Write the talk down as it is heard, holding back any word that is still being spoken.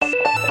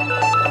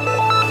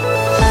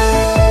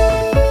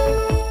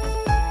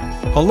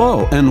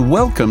Hello and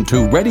welcome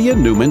to Reddy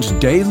Neumann's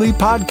Daily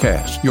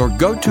Podcast, your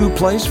go-to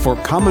place for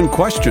common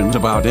questions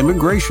about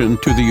immigration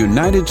to the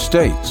United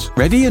States.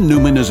 Reddy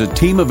Neumann is a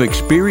team of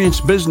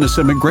experienced business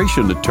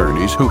immigration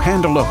attorneys who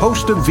handle a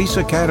host of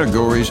visa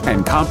categories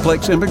and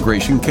complex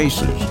immigration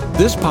cases.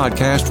 This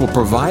podcast will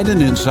provide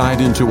an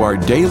insight into our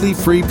daily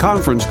free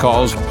conference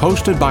calls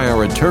hosted by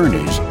our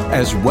attorneys,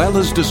 as well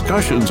as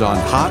discussions on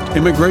hot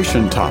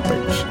immigration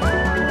topics.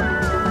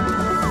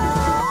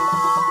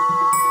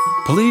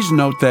 Please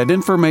note that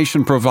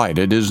information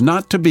provided is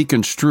not to be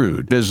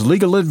construed as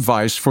legal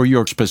advice for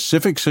your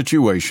specific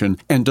situation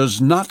and does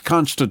not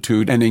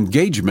constitute an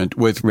engagement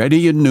with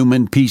Reddy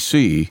Neumann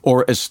PC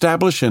or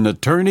establish an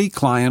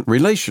attorney-client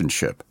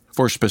relationship.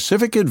 For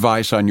specific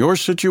advice on your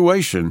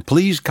situation,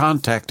 please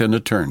contact an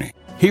attorney.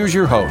 Here's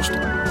your host.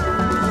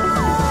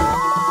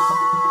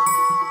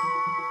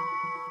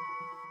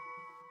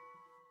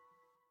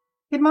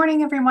 Good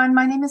morning, everyone.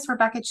 My name is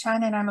Rebecca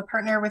Chen, and I'm a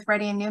partner with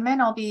Reddy Neumann.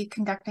 I'll be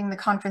conducting the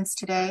conference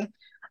today.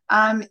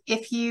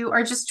 If you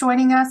are just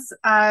joining us,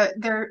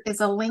 there is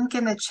a link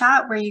in the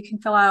chat where you can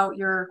fill out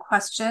your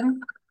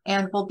question,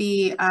 and we'll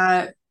be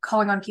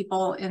calling on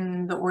people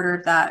in the order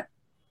of that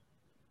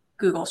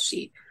Google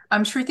Sheet.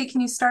 Shruti,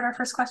 can you start our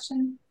first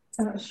question?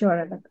 Sure,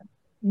 Rebecca.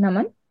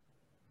 Naman?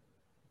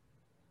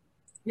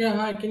 Yeah,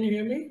 hi, can you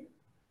hear me?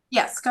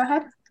 Yes, go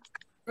ahead.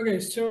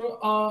 Okay, so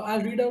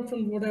I'll read out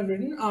from what I've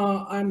written.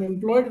 I'm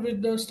employed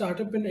with the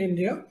startup in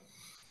India,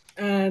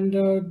 and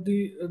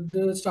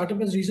the startup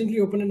has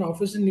recently opened an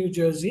office in New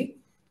Jersey,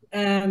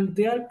 and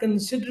they are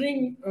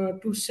considering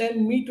to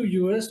send me to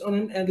US on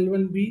an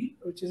L1B,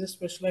 which is a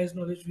specialized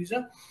knowledge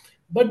visa,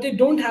 but they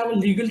don't have a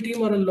legal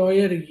team or a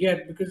lawyer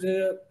yet because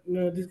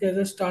these guys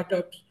are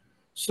startups.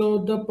 So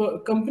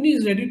the company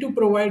is ready to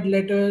provide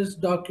letters,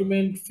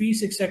 document,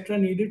 fees, etc.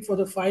 needed for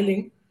the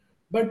filing.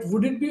 But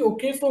would it be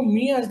okay for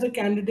me as the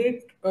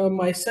candidate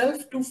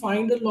myself to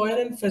find a lawyer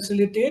and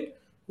facilitate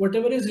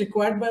whatever is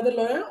required by the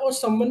lawyer, or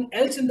someone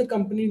else in the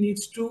company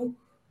needs to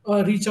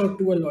reach out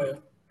to a lawyer?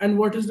 And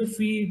what is the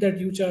fee that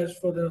you charge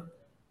for the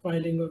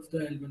filing of the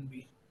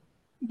L1B?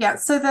 Yeah,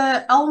 so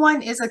the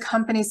L1 is a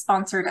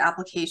company-sponsored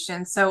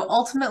application. So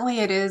ultimately,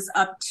 it is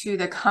up to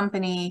the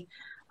company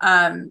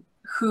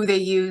who they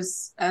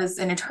use as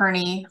an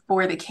attorney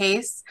for the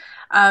case.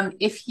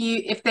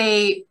 If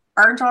they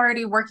aren't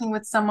already working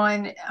with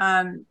someone,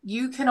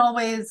 you can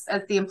always,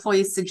 as the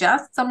employee,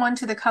 suggest someone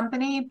to the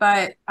company,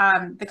 but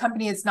the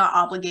company is not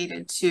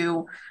obligated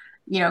to,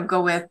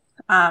 go with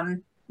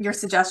your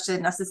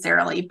suggestion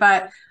necessarily.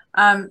 But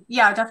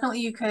yeah, definitely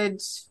you could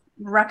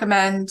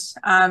recommend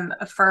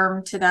a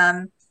firm to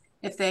them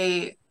if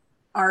they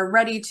are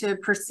ready to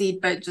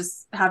proceed, but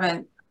just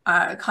haven't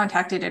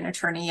contacted an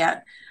attorney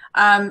yet.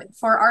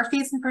 For our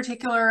fees in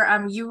particular,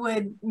 you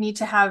would need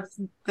to have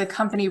the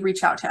company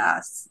reach out to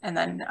us, and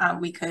then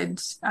we could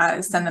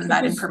send them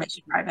that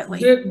information privately.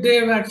 They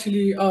have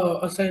actually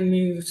assigned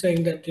me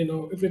saying that,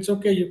 if it's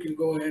okay, you can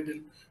go ahead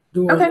and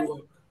do all the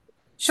work.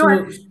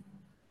 Sure.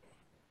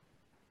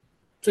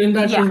 So in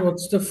that case,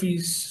 what's the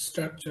fees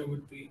structure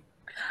would be?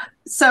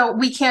 So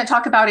we can't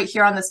talk about it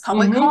here on this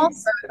public call,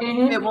 so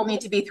it will need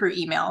to be through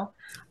email.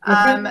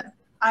 Okay.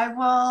 I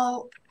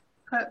will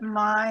put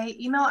my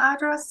email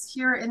address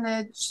here in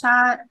the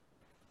chat,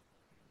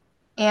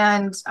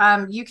 and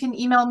you can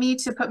email me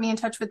to put me in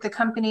touch with the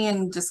company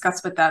and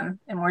discuss with them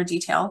in more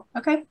detail.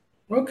 Okay?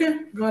 Okay,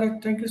 got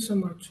it. Thank you so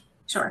much.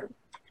 Sure.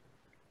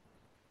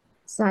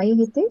 Sai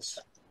Hitesh?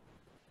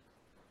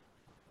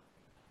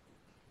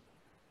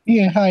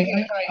 Yeah, hi.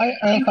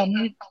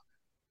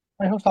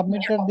 I have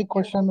submitted the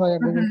question via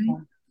Google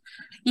Form.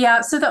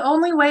 Yeah, so the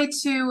only way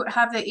to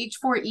have the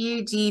H-4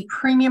 EAD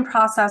premium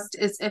processed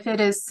is if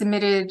it is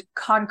submitted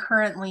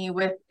concurrently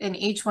with an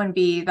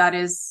H-1B that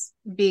is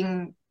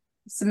being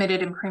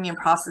submitted in premium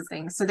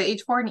processing. So the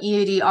H-4 and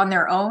EAD on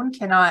their own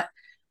cannot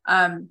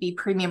be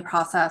premium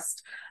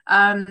processed.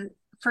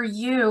 For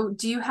you,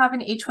 do you have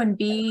an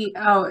H-1B?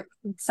 Oh,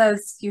 it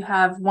says you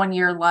have 1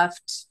 year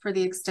left for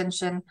the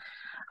extension.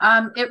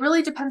 It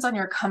really depends on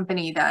your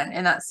company then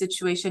in that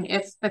situation.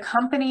 If the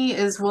company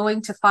is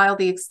willing to file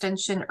the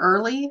extension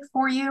early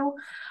for you,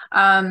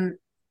 they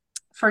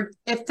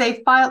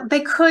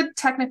could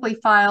technically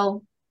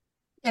file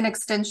an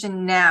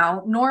extension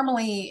now.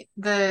 Normally,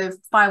 the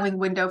filing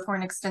window for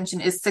an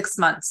extension is 6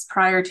 months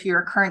prior to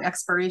your current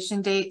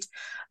expiration date.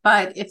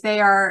 But if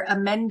they are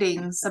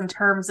amending some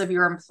terms of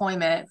your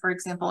employment, for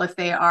example, if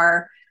they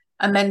are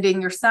amending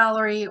your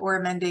salary or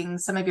amending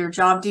some of your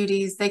job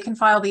duties, they can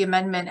file the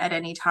amendment at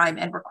any time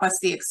and request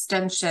the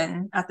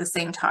extension at the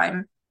same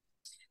time.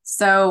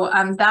 So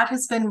that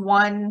has been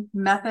one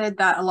method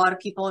that a lot of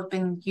people have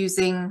been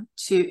using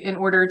in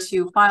order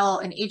to file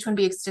an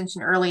H-1B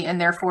extension early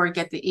and therefore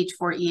get the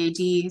H-4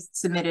 EAD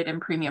submitted in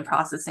premium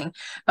processing.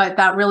 But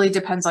that really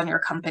depends on your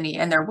company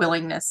and their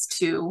willingness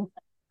to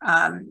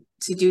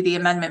do the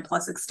amendment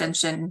plus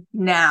extension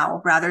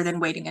now rather than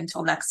waiting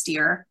until next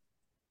year.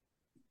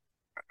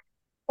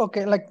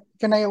 Okay,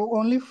 can I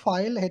only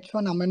file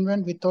H1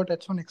 amendment without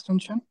H1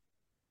 extension?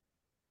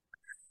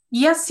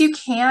 Yes, you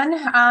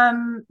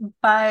can,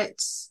 but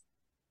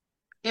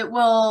it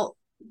will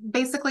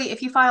basically,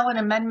 if you file an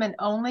amendment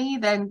only,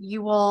 then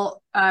you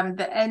will,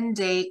 the end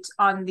date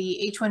on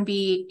the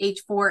H-1B,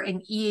 H-4,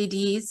 and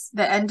EADs,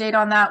 the end date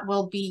on that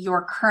will be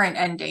your current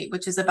end date,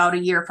 which is about a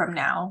year from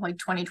now, like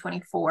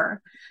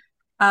 2024.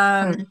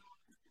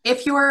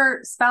 If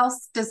your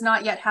spouse does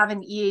not yet have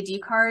an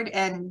EAD card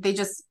and they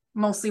just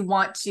mostly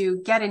want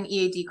to get an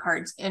EAD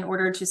card in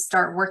order to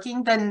start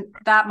working, then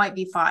that might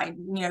be fine.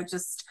 You know,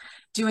 just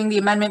doing the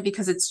amendment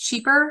because it's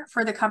cheaper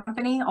for the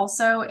company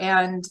also,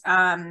 and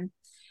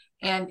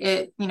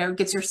it, you know,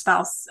 gets your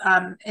spouse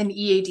an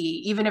EAD,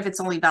 even if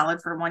it's only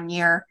valid for 1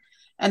 year,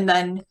 and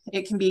then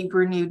it can be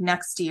renewed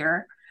next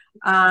year.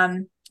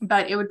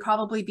 But it would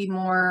probably be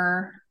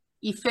more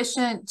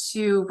efficient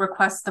to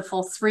request the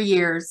full 3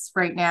 years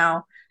right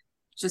now,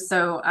 just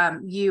so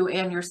you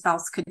and your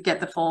spouse could get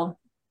the full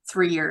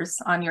 3 years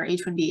on your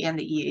H-1B and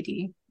the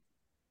EAD.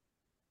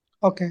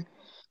 Okay.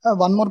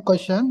 One more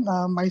question.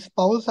 My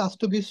spouse has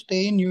to be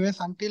stay in US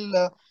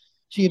until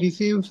she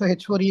receives a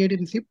H4 EAD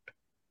receipt.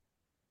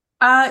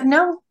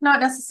 No, not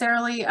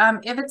necessarily.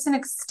 If it's an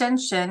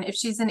extension, if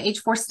she's in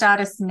H4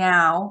 status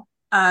now,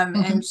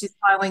 and she's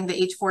filing the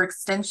H4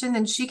 extension,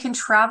 then she can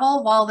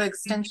travel while the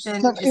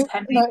extension is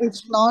pending.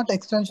 It's not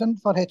extension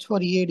for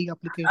H4 EAD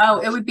application.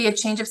 Oh, it would be a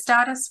change of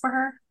status for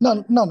her?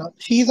 No.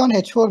 She's on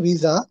H4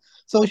 visa,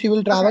 so she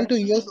will travel to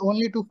US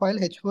only to file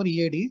H4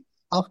 EAD.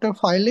 After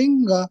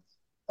filing,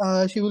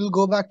 she will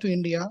go back to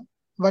India,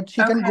 but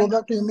she can go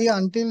back to India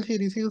until she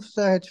receives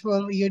the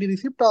H4 EAD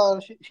receipt,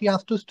 or she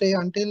has to stay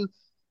until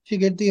she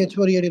gets the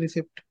H4 EAD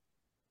receipt.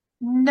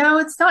 No,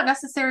 it's not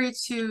necessary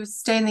to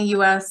stay in the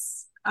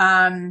US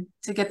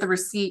to get the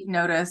receipt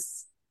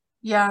notice.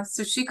 Yeah,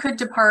 so she could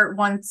depart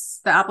once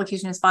the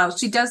application is filed.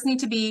 She does need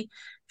to be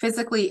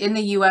physically in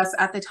the US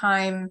at the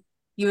time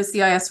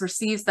USCIS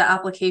receives the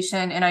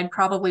application, and I'd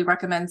probably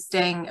recommend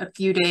staying a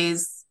few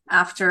days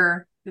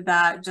after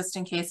that, just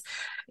in case.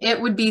 It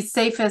would be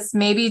safest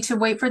maybe to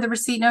wait for the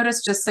receipt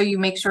notice, just so you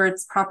make sure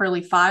it's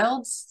properly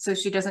filed, so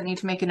she doesn't need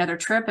to make another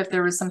trip if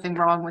there was something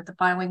wrong with the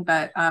filing,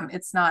 but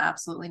it's not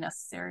absolutely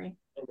necessary.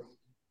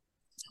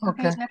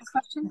 Okay, next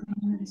question.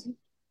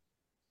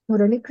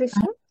 Murali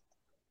Krishna.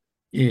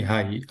 Yeah,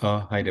 hi,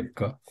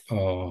 Rebecca.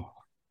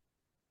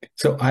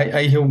 So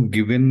I have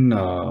given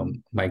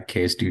my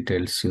case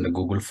details in the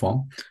Google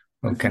form.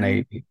 Can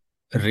I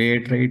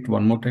reiterate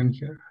one more time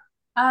here?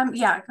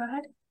 Yeah, go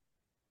ahead.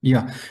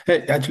 Yeah,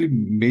 actually,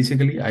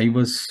 basically,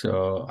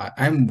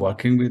 I'm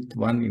working with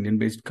one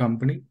Indian-based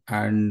company,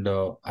 and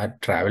I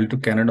traveled to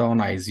Canada on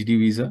ICD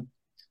visa.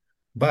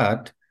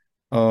 But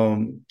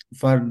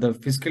for the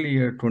fiscal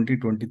year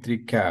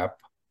 2023 cap,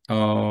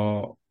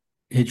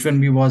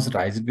 H1B was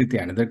raised with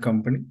another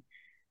company,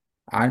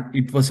 and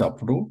it was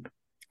approved,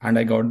 and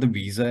I got the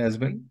visa as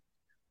well.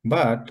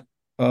 But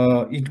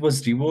it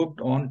was revoked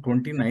on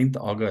 29th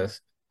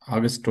August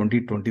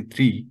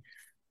 2023.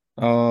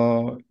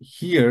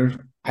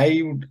 Here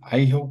I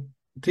have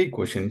 3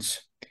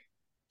 questions.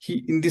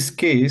 In this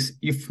case,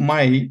 if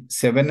my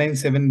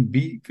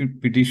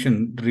 797B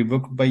petition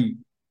revoked by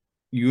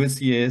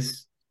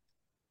USCIS,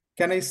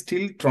 can I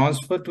still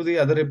transfer to the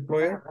other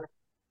employer?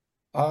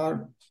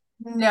 Or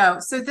no?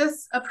 So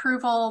this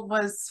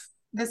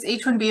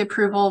H-1B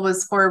approval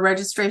was for a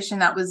registration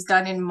that was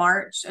done in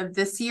March of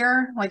this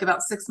year, like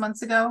about 6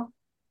 months ago.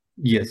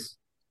 Yes.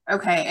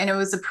 Okay, and it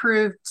was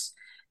approved,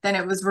 then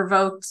it was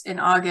revoked in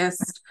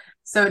August,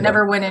 so it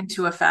never went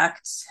into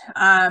effect.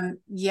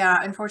 Yeah,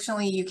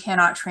 unfortunately, you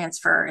cannot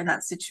transfer in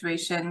that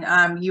situation.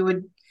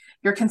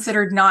 You're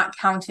considered not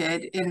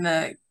counted in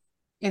the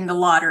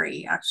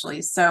lottery,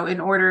 actually. So in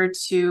order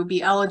to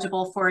be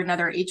eligible for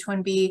another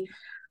H-1B,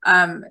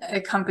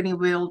 a company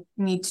will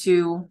need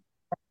to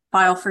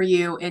file for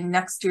you in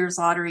next year's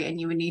lottery, and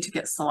you would need to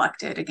get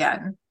selected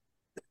again.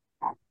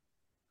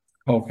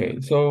 Okay,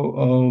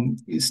 so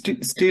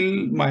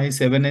still my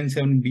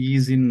 797B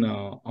is in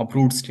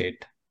approved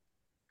state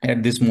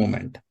at this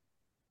moment.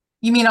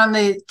 You mean on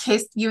the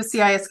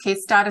USCIS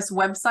case status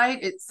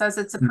website, it says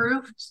it's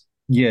approved?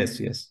 Yes.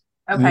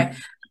 Okay.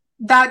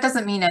 That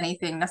doesn't mean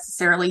anything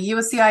necessarily.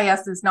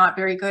 USCIS is not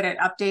very good at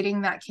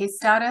updating that case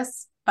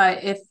status,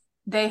 but if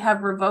they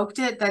have revoked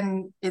it,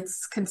 then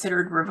it's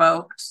considered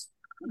revoked,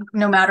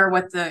 no matter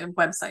what the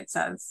website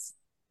says.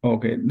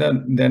 Okay,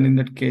 then in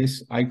that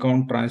case, I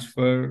can't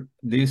transfer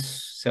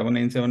this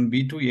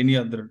 797B to any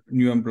other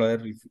new employer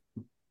if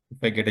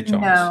I get a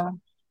chance. No.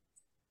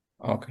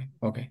 Okay.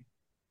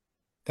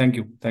 Thank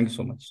you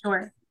so much.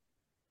 Sure.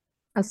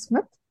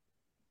 Asmat.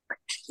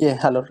 Yeah,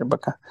 hello,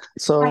 Rebecca.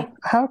 So Hi.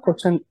 I have a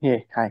question. Yeah,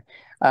 hi.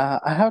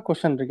 I have a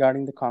question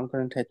regarding the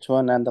concurrent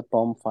H1 and the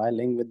perm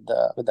filing with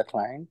the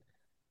client.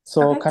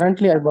 So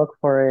currently, I work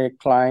for a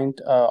client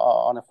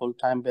on a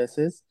full-time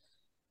basis,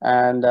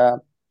 and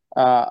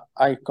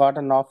I got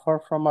an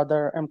offer from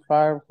other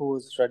employer who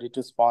is ready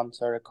to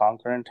sponsor a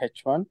concurrent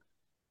H1.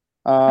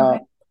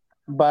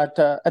 But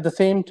at the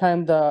same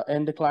time, the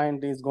end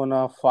client is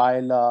gonna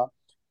file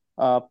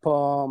a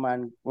perm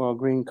and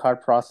green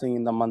card processing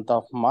in the month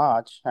of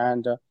March,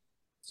 and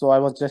So I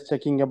was just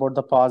checking about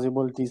the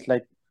possibilities,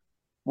 like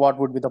what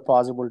would be the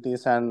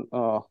possibilities and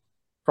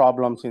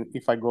problems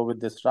if I go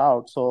with this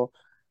route. So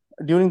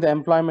during the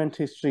employment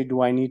history,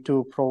 do I need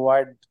to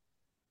provide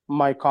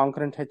my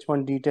concurrent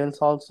H1 details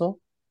also?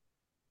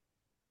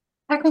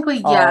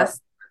 Technically, yes.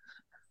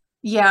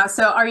 Yeah.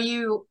 So are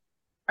you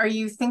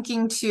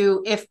thinking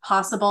to, if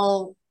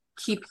possible,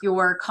 keep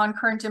your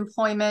concurrent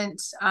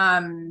employment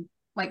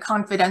like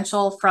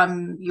confidential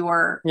from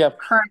your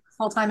current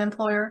full-time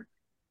employer?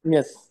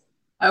 Yes.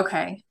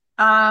 Okay.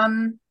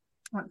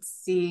 Let's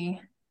see.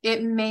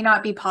 It may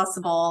not be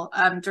possible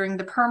during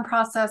the perm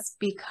process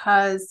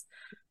because,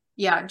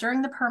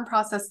 during the perm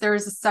process, there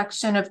is a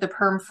section of the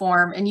perm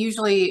form, and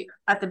usually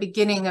at the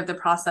beginning of the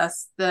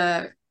process,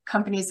 the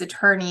company's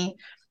attorney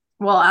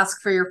will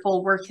ask for your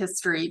full work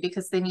history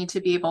because they need to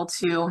be able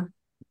to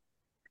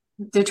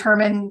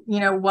determine,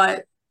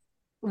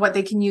 what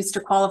they can use to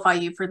qualify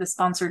you for the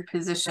sponsored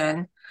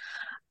position.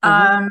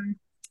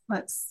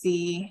 Let's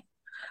see.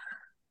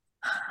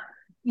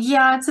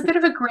 Yeah, it's a bit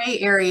of a gray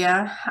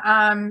area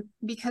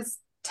because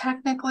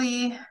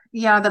technically,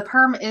 the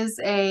perm is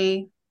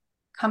a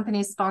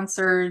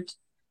company-sponsored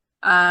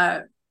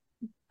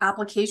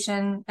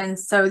application, and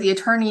so the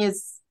attorney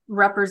is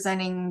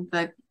representing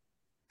the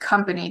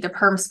company, the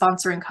perm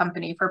sponsoring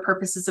company, for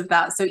purposes of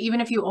that. So even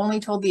if you only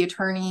told the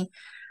attorney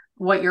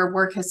what your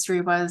work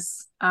history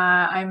was,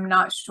 I'm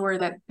not sure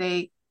that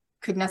they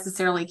could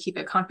necessarily keep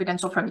it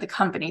confidential from the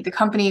company. The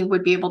company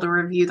would be able to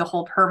review the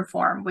whole perm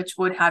form, which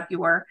would have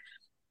your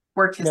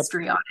work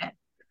history on it.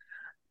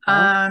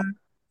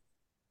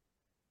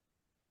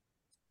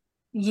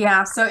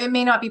 So it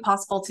may not be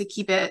possible to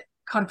keep it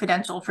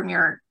confidential from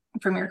your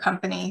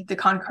company, the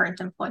concurrent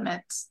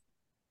employment.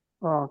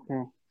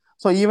 Okay.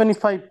 So even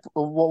if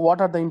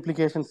what are the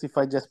implications if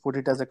I just put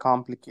it as a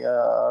confidential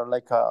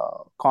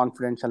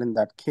in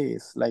that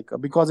case?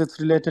 Because it's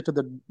related to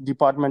the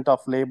Department of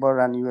Labor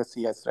and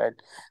USCIS, right?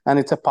 And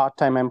it's a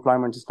part-time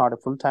employment, it's not a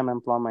full-time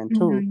employment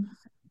too.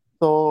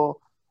 So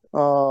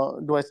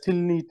do I still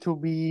need to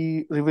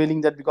be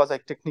revealing that because I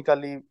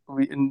technically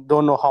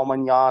don't know how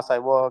many hours I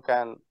work,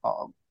 and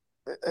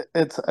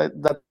it's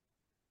that.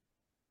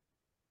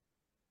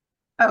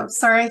 Oh,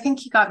 sorry, I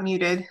think he got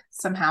muted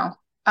somehow.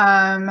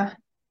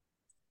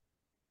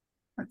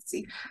 Let's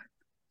see.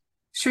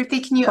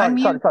 Shruti, can you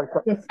unmute? Sorry.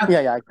 Yes.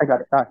 Okay. Yeah, I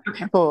got it.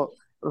 Okay. So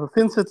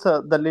since it's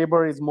the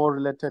labor is more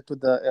related to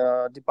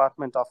the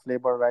Department of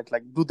Labor, right?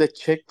 Do they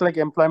check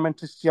employment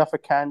history of a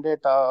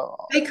candidate?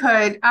 They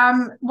could.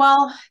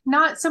 Well,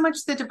 not so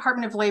much the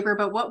Department of Labor,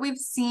 but what we've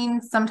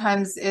seen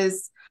sometimes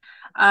is,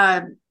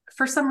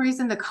 for some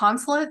reason, the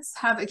consulates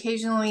have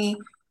occasionally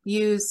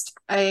used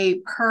a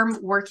perm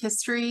work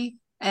history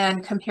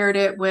and compared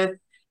it with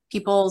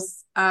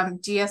people's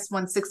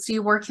DS-160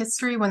 work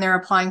history when they're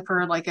applying for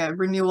a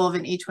renewal of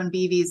an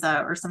H-1B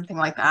visa or something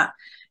like that.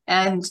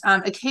 And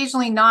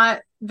occasionally,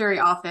 not very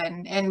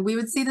often. And we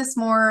would see this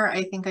more,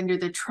 I think, under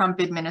the Trump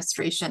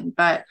administration.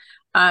 But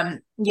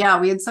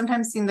we had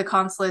sometimes seen the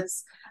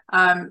consulates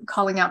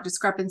calling out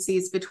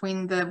discrepancies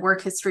between the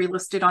work history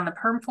listed on the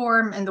perm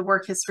form and the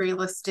work history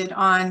listed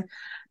on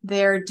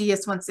their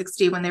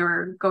DS-160 when they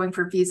were going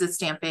for visa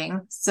stamping.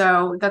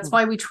 So that's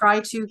why we try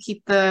to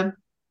keep the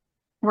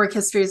work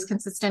history as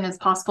consistent as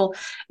possible.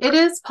 It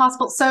is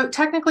possible. So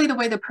technically, the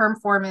way the perm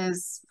form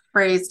is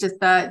phrased is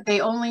that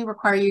they only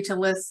require you to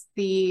list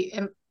the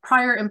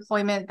prior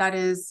employment that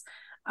is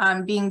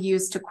being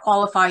used to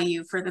qualify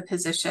you for the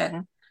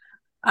position.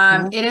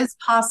 It is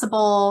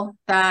possible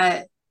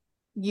that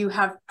you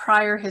have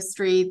prior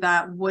history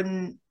that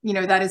wouldn't,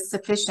 that is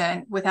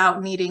sufficient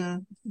without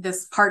needing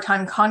this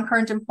part-time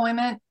concurrent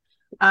employment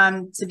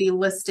to be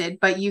listed,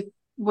 but you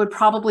would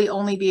probably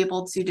only be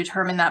able to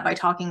determine that by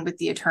talking with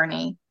the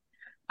attorney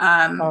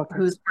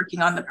who's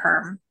working on the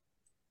perm.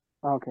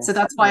 Okay. So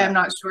that's why I'm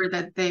not sure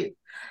that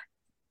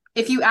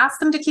if you ask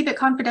them to keep it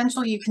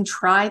confidential, you can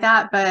try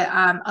that, but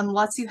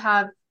unless you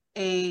have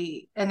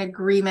an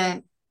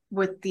agreement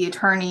with the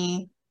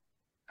attorney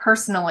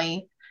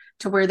personally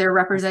to where they're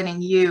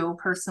representing you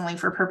personally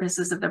for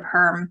purposes of the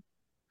perm,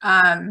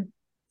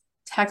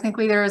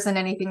 technically there isn't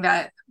anything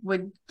that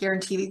would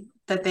guarantee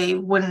that they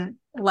wouldn't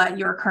let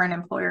your current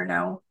employer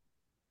know.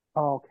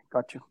 Oh, okay,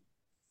 got you.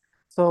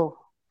 So,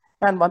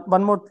 and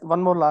one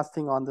more last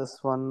thing on this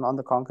one, on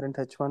the concurrent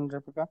H1,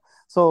 Repika.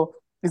 So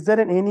is there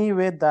any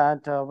way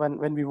that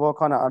when we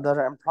work on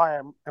another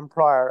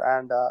employer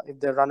and if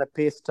they run a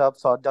pay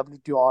stubs or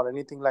W2 or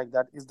anything like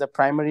that, is the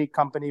primary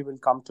company will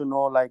come to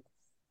know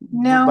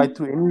no,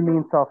 through any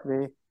means of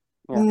way?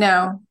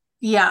 No.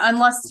 Yeah,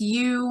 unless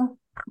you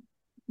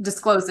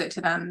disclose it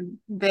to them,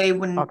 they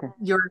wouldn't,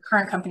 your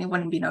current company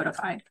wouldn't be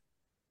notified.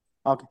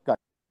 Okay, got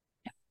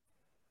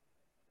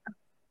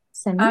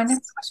it.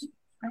 Next question.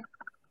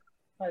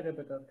 Hi,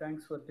 Rebecca.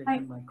 Thanks for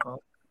taking my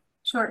call.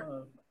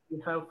 Sure.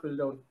 You have filled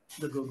out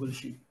the Google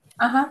Sheet.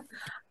 Let's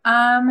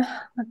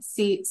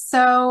see.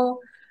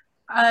 So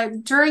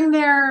during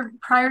their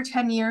prior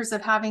 10 years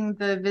of having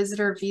the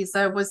visitor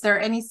visa, was there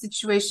any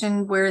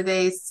situation where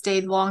they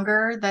stayed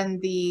longer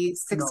than the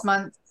 6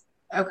 months?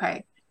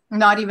 Okay.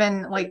 Not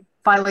even like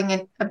filing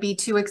a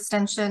B2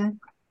 extension?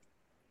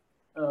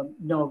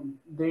 No,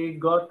 they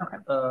got Okay.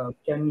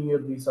 10-year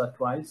visa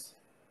twice.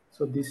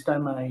 So this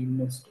time I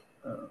missed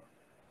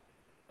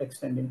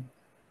extending.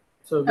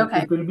 So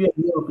Okay. it will be a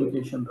new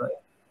application, right?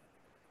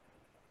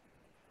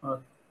 Will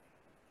it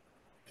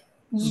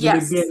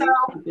Yes. be a So new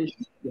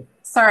application? Yeah.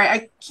 sorry,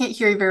 I can't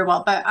hear you very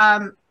well, but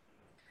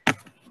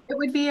it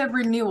would be a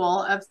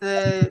renewal of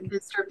the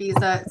visitor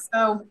visa.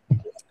 So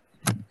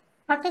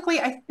technically,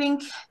 I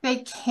think they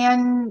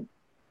can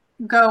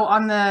go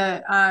on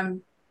the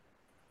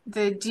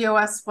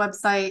DOS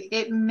website.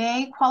 It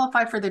may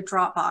qualify for the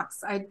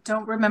Dropbox. I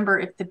don't remember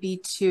if the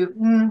B2,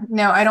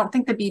 no, I don't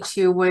think the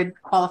B2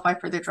 would qualify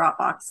for the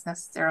Dropbox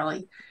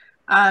necessarily.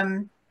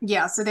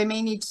 Yeah, so they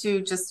may need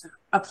to just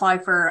apply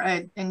for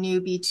a new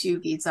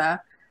B2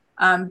 visa.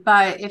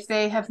 But if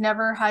they have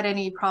never had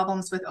any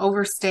problems with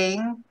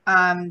overstaying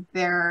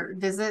their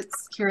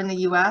visits here in the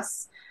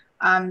US,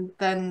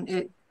 then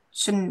it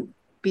shouldn't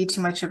be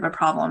too much of a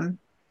problem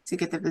to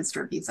get the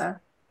visitor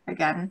visa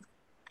again.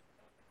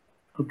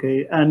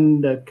 Okay,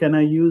 and can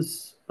I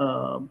use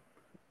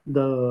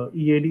the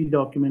EAD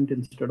document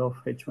instead of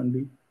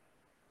H-1B?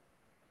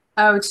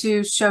 Oh,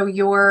 to show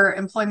your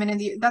employment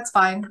in that's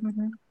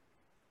fine.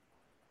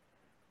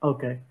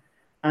 Okay,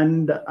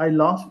 and I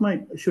lost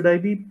my. Should I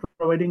be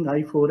providing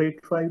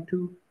I-485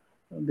 too?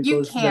 You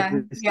Because that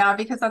can, yeah,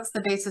 because that's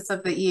the basis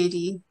of the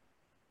EAD.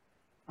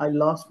 I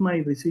lost my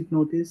receipt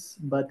notice,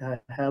 but I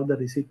have the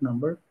receipt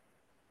number.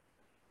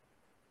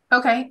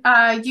 Okay,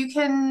 you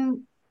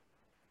can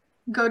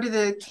go to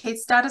the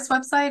case status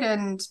website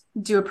and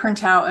do a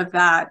printout of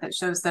that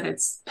shows that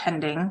it's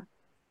pending.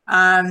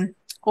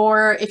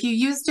 Or if you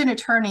used an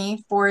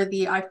attorney for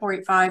the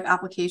I-485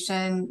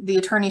 application, the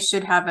attorney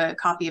should have a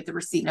copy of the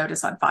receipt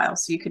notice on file,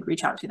 so you could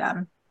reach out to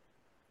them.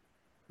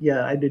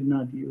 Yeah, I did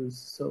not use.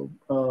 So,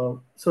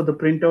 so the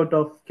printout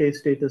of case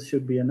status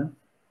should be enough.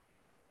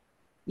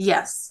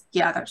 Yes,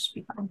 yeah, that should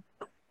be fine.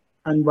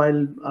 And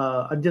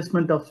while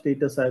adjustment of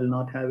status, I will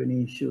not have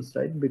any issues,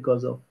 right?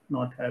 Because of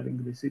not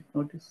having receipt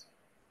notice.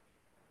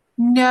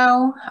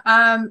 No,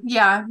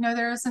 yeah, no,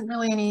 there isn't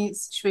really any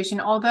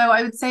situation. Although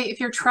I would say if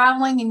you're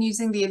traveling and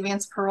using the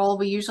advanced parole,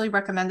 we usually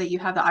recommend that you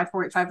have the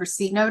I-485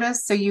 receipt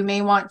notice. So you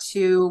may want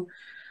to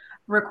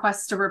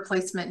request a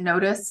replacement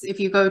notice. If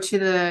you go to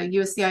the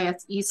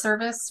USCIS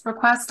e-service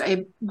request,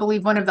 I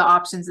believe one of the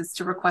options is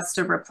to request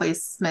a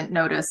replacement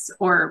notice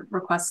or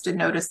request a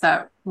notice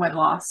that went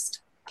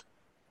lost.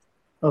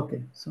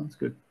 Okay, sounds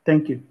good.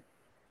 Thank you.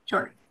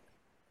 Sure.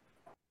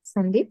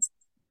 Sandeep?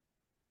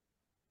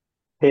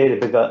 Hey,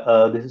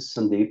 Rebecca, this is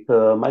Sandeep.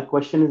 My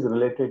question is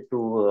related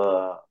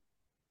to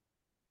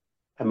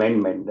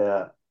amendment.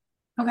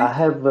 Okay. I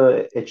have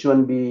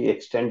H-1B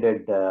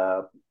extended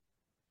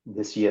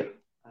this year,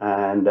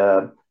 and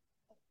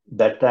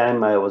that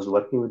time I was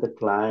working with a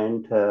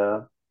client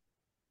who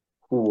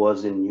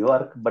was in New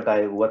York, but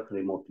I work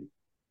remotely.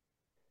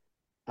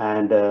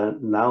 And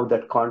now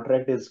that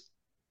contract is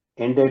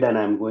ended, and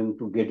I'm going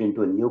to get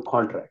into a new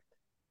contract.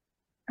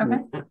 Okay.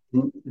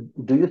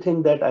 Do you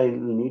think that I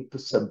need to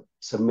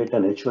submit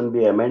an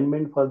H-1B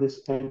amendment for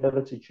this kind of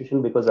a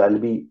situation? Because I'll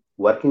be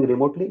working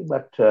remotely,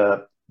 but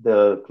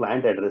the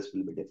client address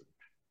will be different.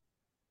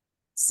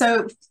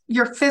 So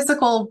your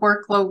physical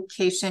work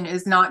location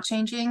is not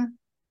changing?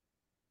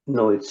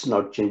 No, it's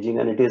not changing,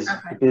 and it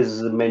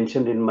is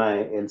mentioned in my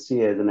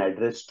LC as an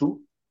address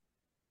too.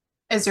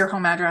 Is your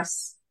home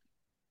address?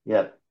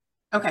 Yeah.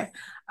 Okay.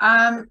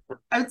 I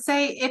would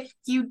say if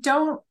you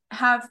don't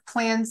have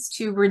plans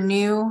to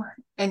renew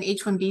an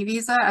H-1B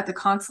visa at the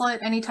consulate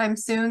anytime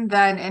soon,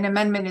 then an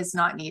amendment is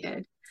not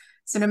needed.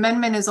 So an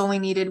amendment is only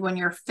needed when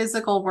your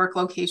physical work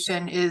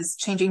location is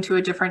changing to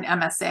a different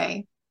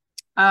MSA.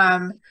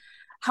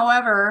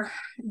 However,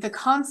 the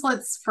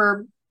consulates,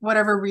 for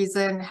whatever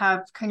reason,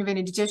 have kind of an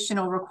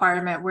additional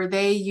requirement where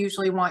they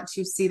usually want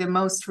to see the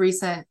most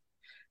recent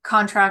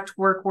contract,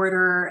 work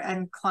order,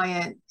 and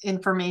client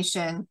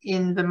information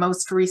in the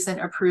most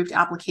recent approved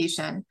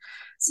application.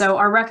 So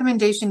our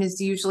recommendation is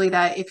usually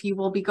that if you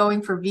will be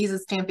going for visa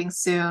stamping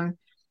soon,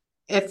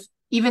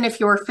 even if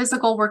your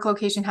physical work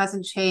location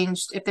hasn't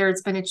changed, if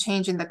there's been a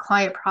change in the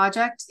client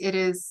project, it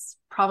is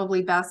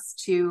probably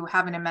best to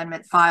have an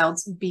amendment filed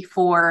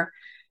before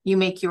you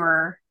make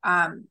your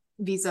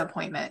visa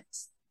appointment.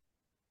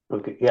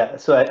 Okay, yeah.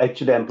 So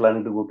I'm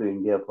planning to go to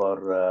India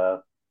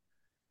for,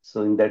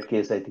 so in that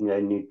case, I think I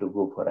need to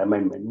go for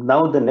amendment.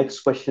 Now the next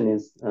question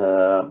is,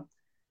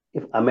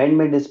 if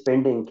amendment is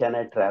pending, can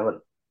I travel?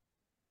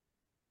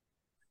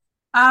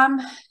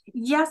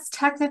 Yes,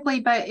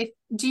 technically, but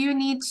do you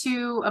need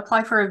to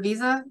apply for a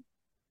visa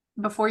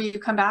before you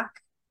come back?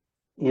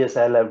 Yes,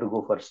 I'll have to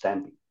go for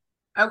stamping.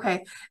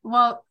 Okay,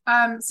 well,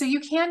 so you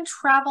can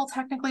travel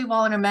technically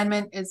while an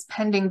amendment is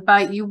pending,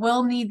 but you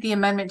will need the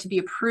amendment to be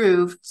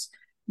approved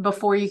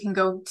before you can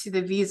go to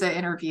the visa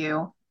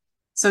interview.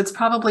 So it's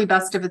probably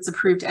best if it's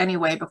approved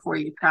anyway before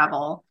you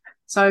travel.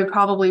 So I would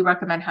probably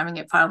recommend having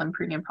it filed in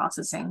premium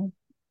processing.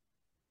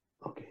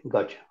 Okay,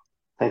 gotcha.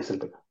 Thanks,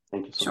 Rebecca.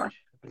 Thank you so much.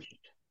 Appreciate it.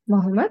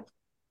 Mohammed?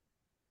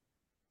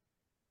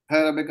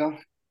 Hi, Rebecca.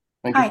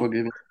 Thank you Hi. for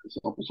giving this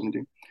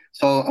opportunity.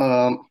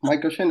 So, my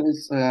question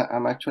is,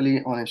 I'm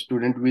actually on a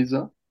student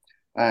visa,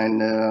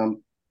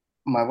 and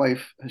my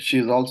wife,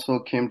 she's also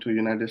came to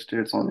United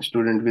States on a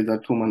student visa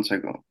 2 months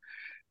ago.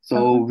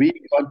 So Okay. we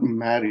got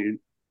married,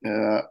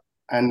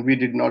 and we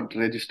did not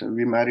register.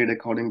 We married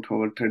according to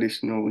our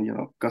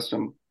traditional,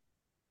 custom,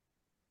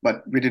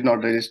 but we did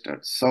not register.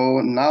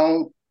 So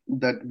now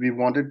that we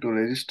wanted to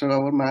register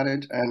our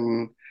marriage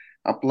and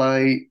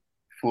apply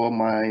for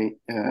my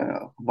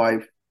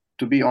wife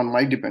to be on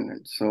my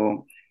dependent.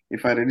 So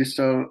if I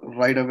register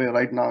right away,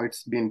 right now,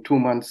 it's been 2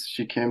 months,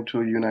 she came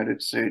to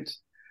United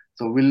States.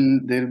 So will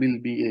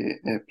be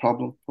a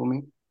problem for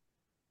me?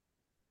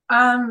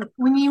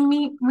 When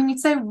you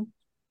say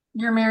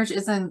your marriage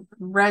isn't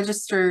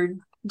registered,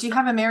 do you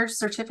have a marriage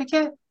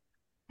certificate?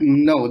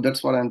 No,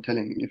 that's what I'm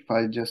telling. If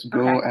I just Okay.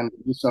 go and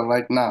register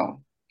right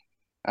now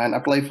and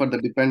apply for the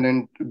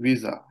dependent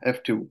visa,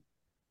 F2,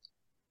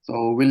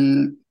 so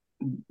will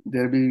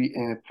there be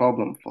a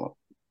problem for?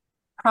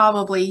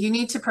 Probably. You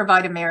need to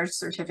provide a marriage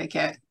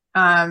certificate.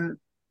 No,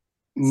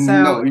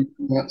 So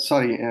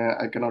sorry,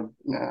 I cannot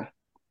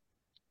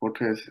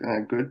portray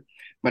good.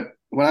 But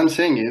what I'm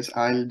saying is,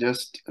 I'll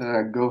just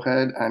go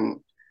ahead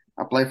and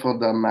apply for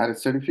the marriage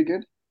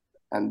certificate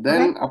and okay.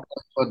 then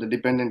apply for the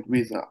dependent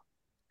visa.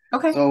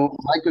 Okay. So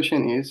my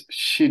question is,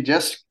 she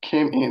just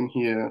came in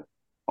here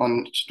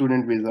on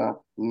student visa.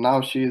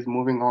 Now she is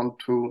moving on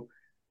to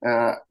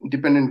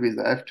dependent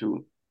visa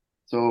F2.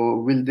 So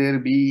will there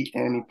be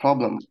any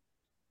problem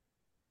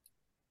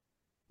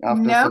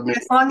after No,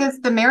 submitting? as long as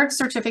the marriage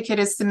certificate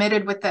is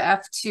submitted with the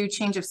F2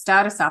 change of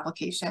status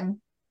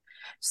application.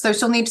 So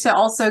she'll need to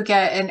also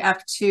get an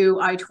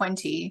F2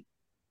 I-20.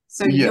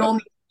 So Yeah. you'll need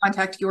to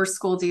contact your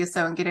school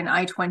DSO and get an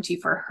I-20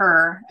 for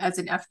her as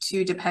an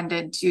F2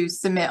 dependent to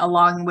submit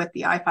along with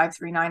the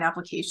I-539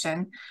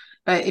 application.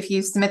 But if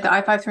you submit the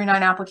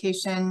I-539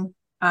 application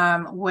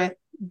with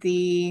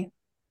the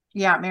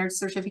marriage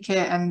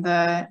certificate and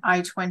the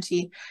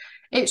I-20,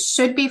 it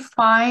should be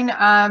fine.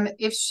 I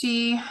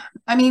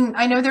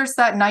know there's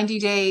that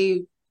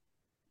 90-day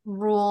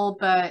rule,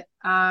 but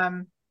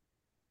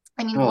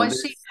Oh,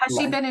 has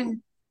she been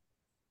in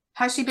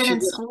she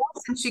just, school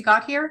since she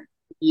got here?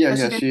 yeah, Has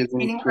she yeah, been she is in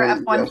maintaining her 12,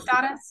 F1 yes.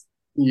 status?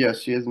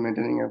 Yes, she is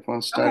maintaining F1 Okay.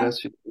 status.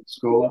 She's in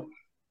school.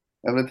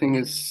 Everything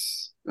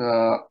is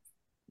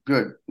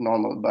good,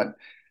 normal. But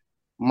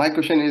my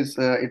question is,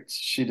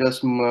 she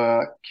just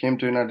came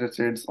to United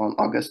States on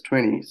August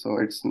 20, so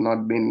it's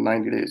not been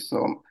 90 days.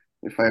 So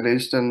if I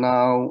register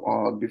now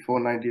or before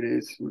 90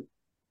 days,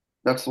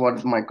 that's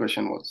what my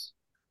question was.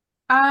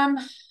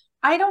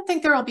 I don't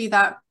think there will be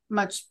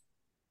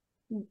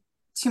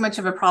too much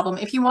of a problem.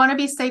 If you want to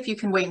be safe, you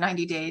can wait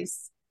 90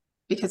 days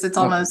because it's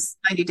Okay. almost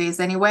 90 days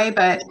anyway.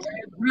 But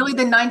really,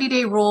 the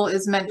 90-day rule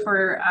is meant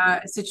for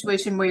a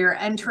situation where you're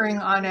entering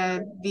on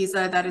a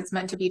visa that is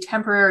meant to be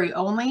temporary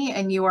only,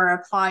 and you are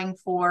applying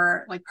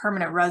for like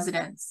permanent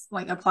residence,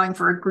 like applying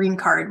for a green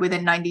card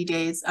within 90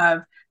 days of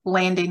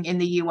landing in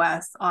the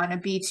US on a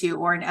B2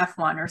 or an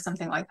F1 or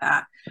something like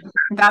that.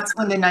 That's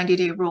when the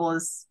 90-day rule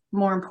is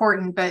more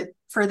important. But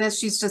for this,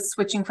 she's just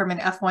switching from an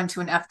F1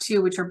 to an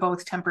F2, which are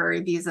both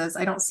temporary visas.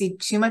 I don't see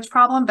too much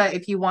problem, but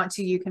if you want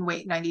to, you can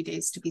wait 90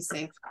 days to be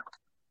safe.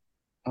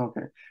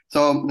 Okay.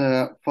 So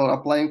for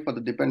applying for the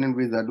dependent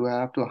visa, do I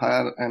have to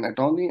hire an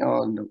attorney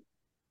or no?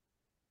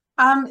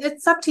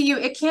 It's up to you.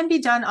 It can be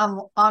done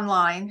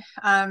online.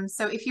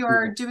 So if you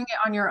are doing it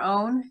on your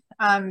own,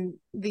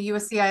 the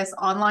USCIS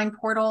online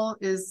portal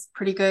is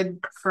pretty good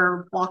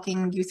for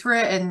walking you through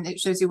it, and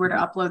it shows you where to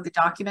upload the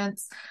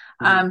documents.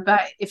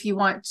 But if you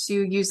want to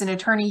use an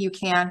attorney, you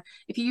can.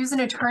 If you use an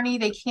attorney,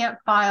 they can't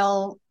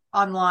file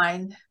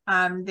online.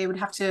 They would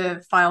have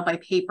to file by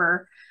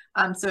paper.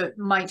 So it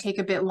might take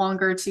a bit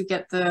longer to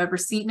get the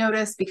receipt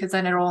notice because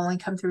then it'll only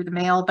come through the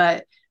mail.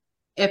 But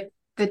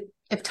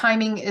if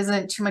timing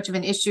isn't too much of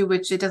an issue,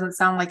 which it doesn't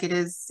sound like it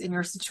is in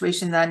your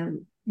situation,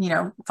 then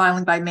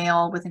filing by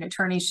mail with an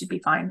attorney should be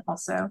fine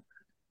also.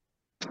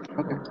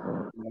 Okay.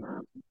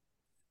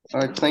 All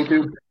right. Thank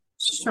you.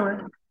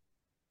 Sure.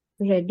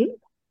 Reddy?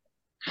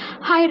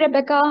 Hi,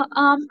 Rebecca.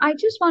 I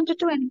just wanted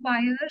to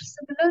inquire,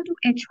 similar to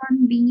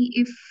H1B,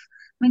 if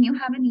when you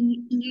have an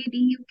EAD,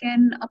 you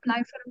can apply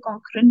for a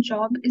concurrent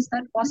job. Is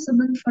that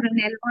possible for an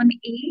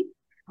L1A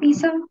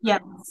visa?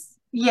 Yes.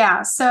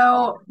 Yeah.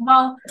 So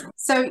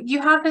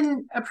you have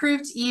an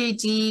approved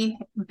EAD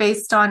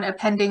based on a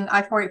pending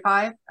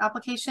I-485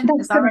 application.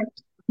 That's Is that right?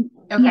 correct.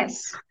 Okay.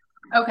 Yes.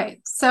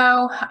 Okay.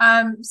 So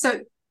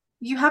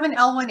you have an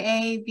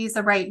L1A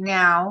visa right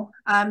now.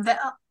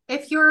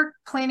 If you're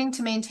planning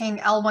to maintain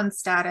L1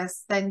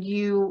 status, then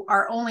you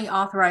are only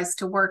authorized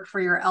to work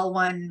for your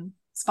L1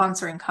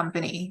 sponsoring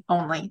company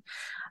only.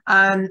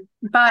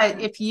 But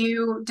if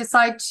you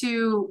decide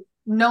to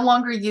no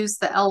longer use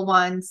the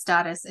L1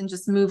 status and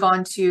just move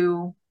on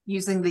to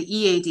using the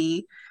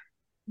EAD,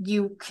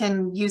 you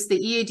can use the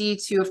EAD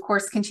to, of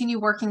course, continue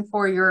working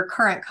for your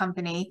current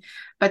company.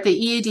 But the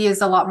EAD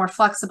is a lot more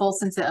flexible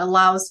since it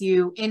allows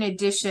you, in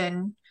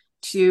addition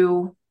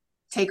to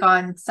take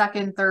on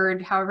second,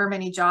 third, however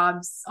many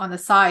jobs on the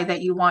side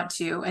that you want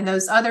to. And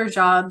those other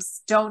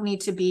jobs don't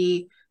need to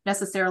be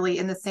necessarily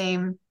in the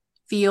same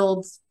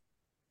fields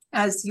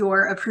as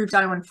your approved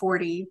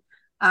I-140.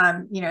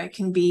 It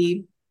can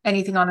be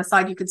anything on the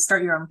side. You could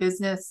start your own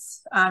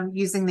business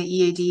using the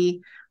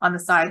EAD on the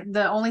side.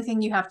 The only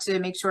thing you have to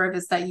make sure of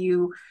is that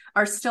you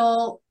are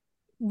still,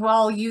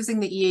 while using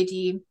the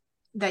EAD,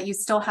 that you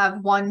still have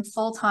one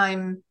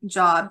full-time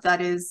job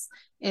that is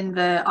in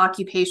the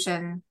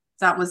occupation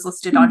that was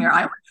listed on your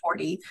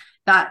I-140.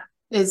 That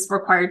is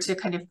required to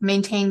kind of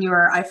maintain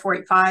your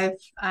I-485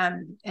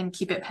 and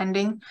keep it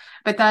pending.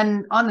 But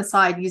then on the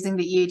side, using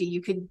the EAD,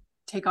 you could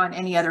take on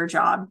any other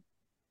job.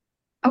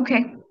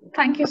 Okay.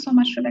 Thank you so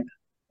much, Rebecca.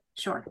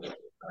 Sure.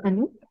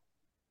 Anu?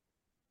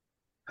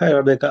 Hi,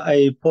 Rebecca.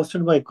 I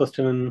posted my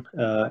question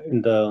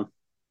in the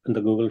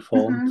Google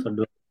form. So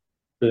do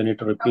I need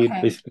to repeat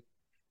basically?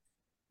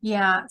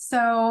 Yeah.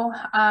 So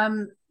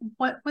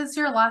what was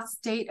your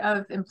last date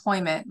of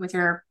employment with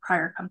your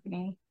prior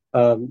company?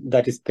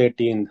 That is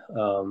 13th,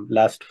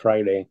 last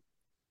Friday.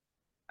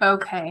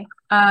 Okay.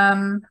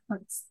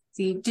 Let's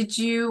see. Did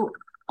you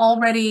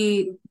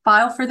already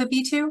file for the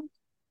B2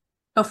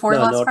 before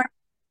last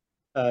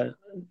Friday?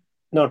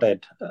 Not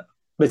yet.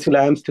 Basically,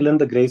 I am still in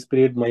the grace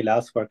period. My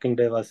last working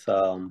day was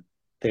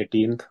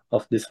 13th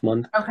of this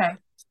month. Okay.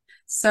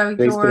 So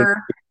Grace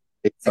your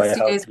period, 60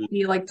 days would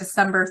be like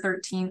December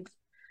 13th.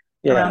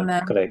 Yeah, around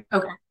then. correct.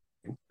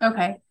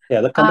 Okay.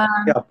 Yeah, the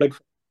company applied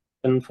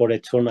for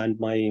H1 and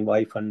my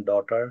wife and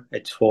daughter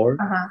H4.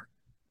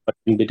 But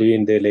in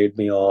between, they laid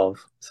me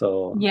off.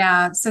 So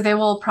yeah, so they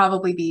will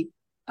probably be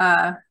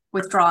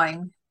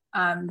withdrawing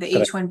the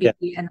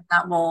H1B, and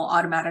that will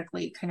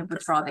automatically kind of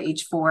withdraw the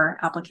H4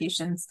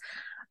 applications.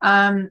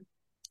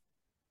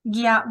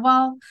 Yeah,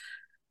 well,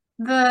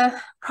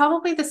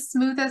 probably the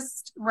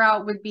smoothest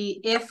route would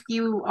be if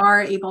you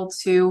are able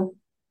to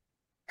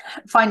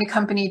find a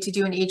company to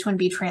do an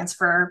H1B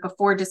transfer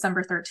before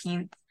December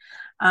 13th.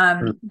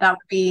 That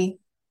would be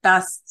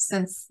best,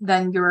 since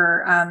then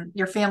your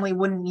family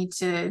wouldn't need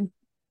to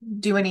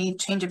do any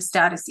change of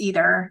status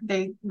either.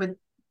 They would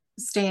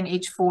stay in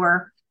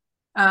H4.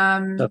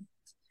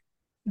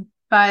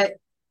 But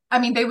I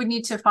mean, they would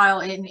need to file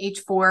an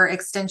H4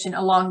 extension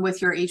along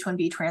with your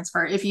H1B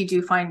transfer if you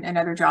do find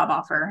another job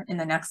offer in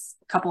the next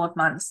couple of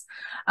months.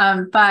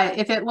 But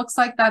if it looks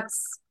like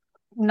that's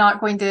not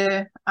going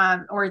to,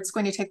 or it's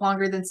going to take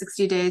longer than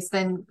 60 days,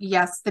 then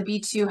yes, the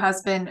B2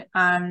 has been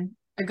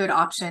a good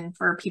option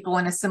for people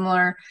in a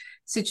similar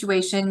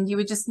situation. You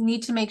would just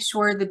need to make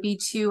sure the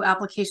B2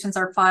 applications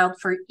are filed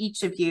for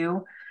each of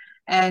you,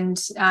 and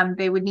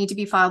they would need to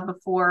be filed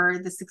before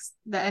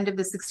the end of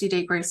the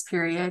 60-day grace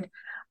period.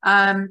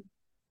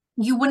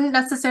 You wouldn't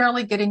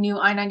necessarily get a new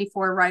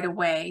I-94 right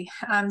away.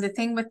 The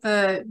thing with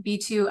the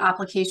B2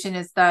 application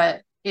is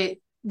that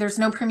there's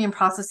no premium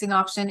processing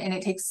option, and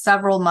it takes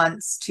several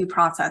months to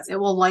process. It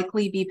will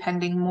likely be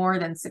pending more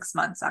than 6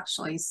 months,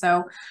 actually.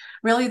 So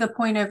really the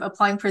point of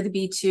applying for the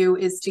B2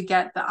 is to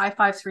get the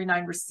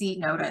I-539 receipt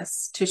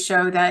notice to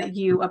show that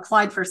you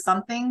applied for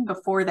something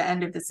before the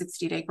end of the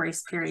 60-day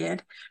grace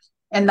period.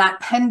 And that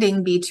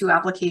pending B2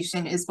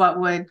 application is what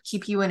would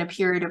keep you in a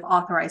period of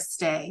authorized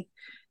stay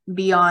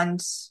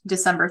beyond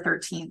December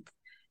 13th.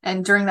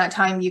 And during that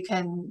time, you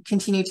can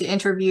continue to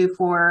interview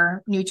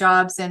for new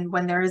jobs. And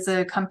when there is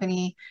a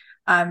company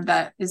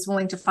that is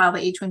willing to file the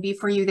H-1B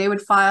for you, they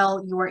would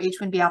file your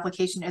H-1B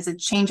application as a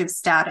change of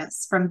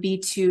status from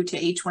B2 to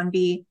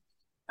H-1B.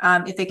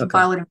 If they can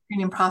file it in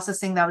premium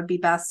processing, that would be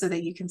best, so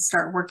that you can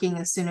start working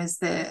as soon as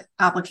the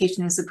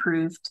application is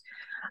approved.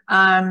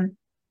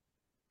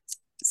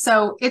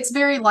 So it's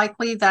very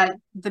likely that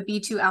the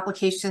B2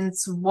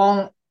 applications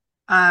won't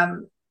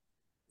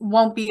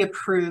be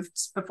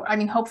approved before. I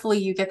mean, hopefully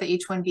you get the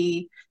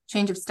H-1B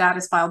change of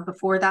status filed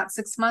before that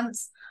 6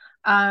 months.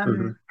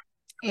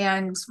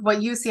 And what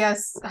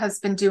UCS has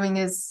been doing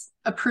is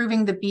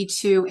approving the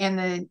B2 and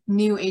the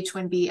new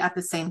H-1B at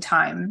the same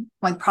time,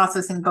 like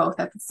processing both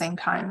at the same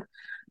time.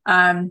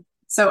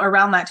 So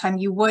around that time,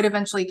 you would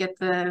eventually get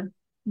the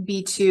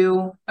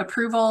B2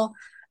 approval,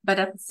 but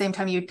at the same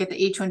time, you would get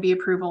the H-1B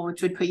approval,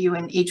 which would put you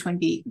in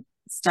H-1B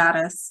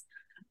status.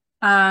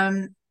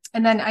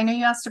 And then I know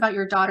you asked about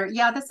your daughter.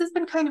 Yeah, this has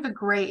been kind of a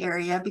gray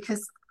area,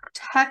 because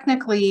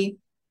technically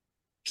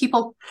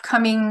people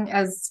coming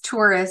as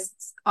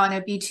tourists on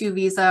a B2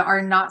 visa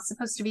are not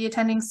supposed to be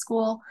attending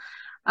school.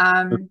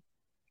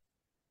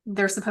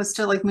 They're supposed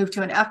to like move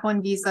to an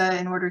F1 visa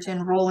in order to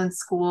enroll in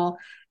school.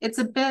 It's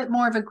a bit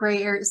more of a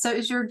gray area. So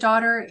is your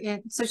daughter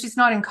so she's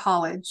not in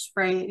college,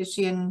 right? Is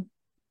she in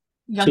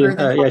younger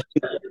than yeah,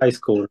 she's in high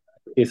school.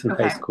 She's in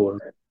high school,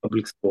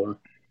 public school.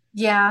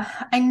 Yeah,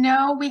 I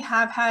know we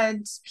have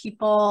had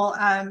people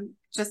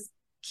just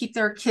keep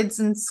their kids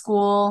in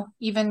school,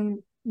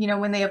 even,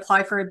 when they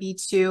apply for a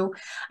B2.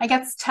 I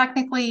guess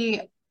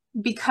technically,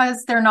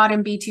 because they're not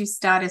in B2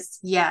 status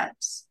yet,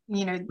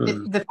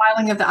 the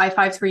filing of the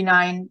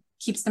I-539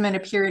 keeps them in a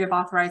period of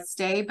authorized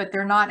stay, but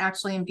they're not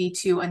actually in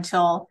B2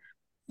 until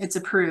it's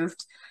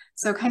approved.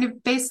 So kind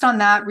of based on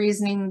that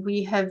reasoning,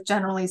 we have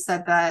generally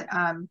said that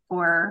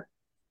for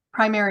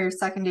primary or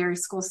secondary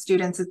school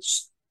students, it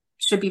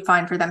should be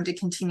fine for them to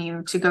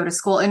continue to go to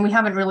school. And we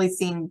haven't really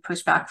seen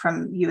pushback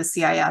from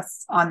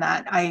USCIS on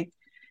that. I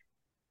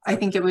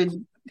think it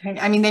would,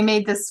 I mean, they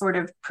made this sort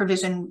of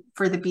provision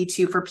for the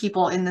B2 for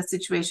people in the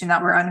situation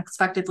that were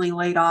unexpectedly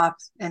laid off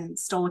and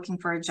still looking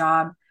for a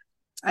job.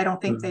 I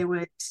don't think they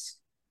would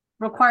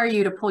require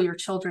you to pull your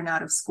children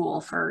out of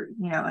school for,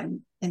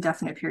 an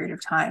indefinite period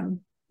of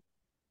time.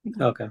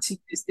 Okay. To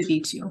use the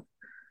B2.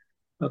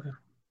 Okay.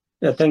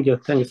 Yeah, thank you.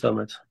 Thank you so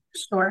much.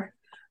 Sure.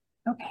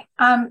 Okay.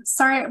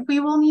 Sorry, we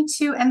will need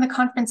to end the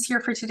conference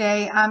here for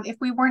today. If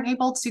we weren't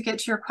able to get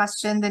to your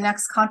question, the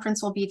next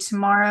conference will be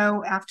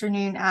tomorrow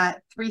afternoon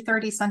at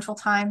 3:30 Central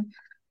Time.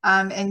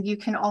 And you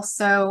can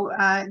also,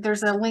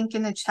 there's a link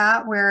in the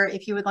chat where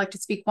if you would like to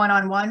speak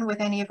one-on-one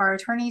with any of our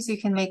attorneys, you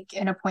can make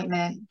an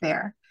appointment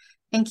there.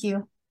 Thank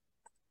you.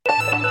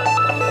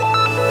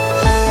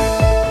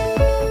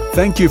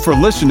 Thank you for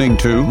listening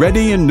to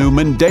Reddy and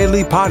Neumann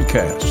Daily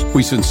Podcast.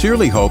 We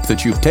sincerely hope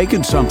that you've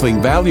taken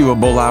something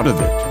valuable out of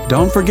it.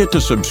 Don't forget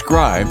to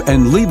subscribe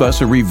and leave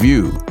us a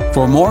review.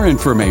 For more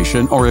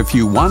information or if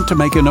you want to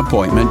make an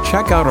appointment,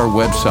 check out our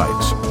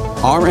websites,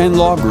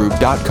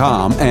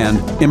 rnlawgroup.com and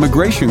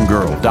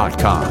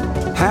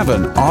immigrationgirl.com. Have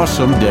an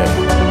awesome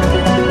day.